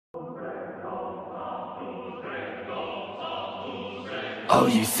Oh,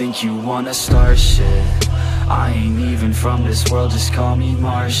 you think you wanna start shit? I ain't even from this world, just call me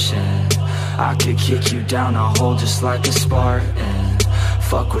Martian. I could kick you down a hole just like a Spartan.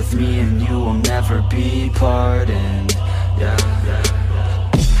 Fuck with me and you will never be pardoned. Yeah.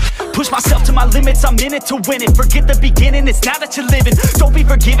 Push myself to my limits, I'm in it to win it. Forget the beginning, it's now that you're living. Don't be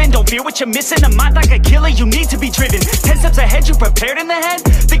forgiven, don't fear what you're missing. A mind like a killer, you need to be driven. 10 steps ahead, you prepared in the head?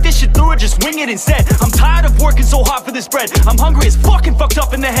 Think this shit through or just wing it instead? I'm tired of working so hard for this bread. I'm hungry as fucking fucked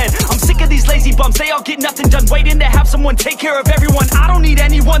up in the head. I'm sick of these lazy bums, they all get nothing done. Waiting to have someone take care of everyone. I don't need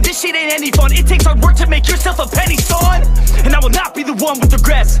anyone, this shit ain't any fun. It takes hard work to make yourself a penny, son. And I will not be the one with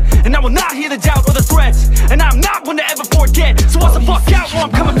regrets. And I will not hear the doubt or the threats. And I'm not one to ever forget. So what's the fuck out while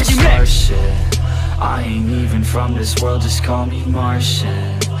I'm coming for you next? Shit. I ain't even from this world, just call me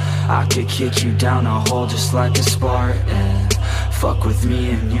Martian. I could kick you down a hole just like a Spartan. Fuck with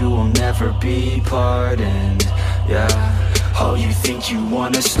me and you will never be pardoned. Yeah. Oh, you think you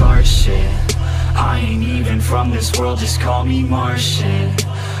wanna start shit? I ain't even from this world, just call me Martian.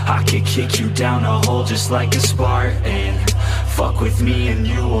 I could kick you down a hole just like a Spartan. Fuck with me and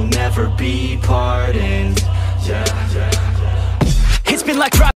you will never be pardoned. Yeah. It's been like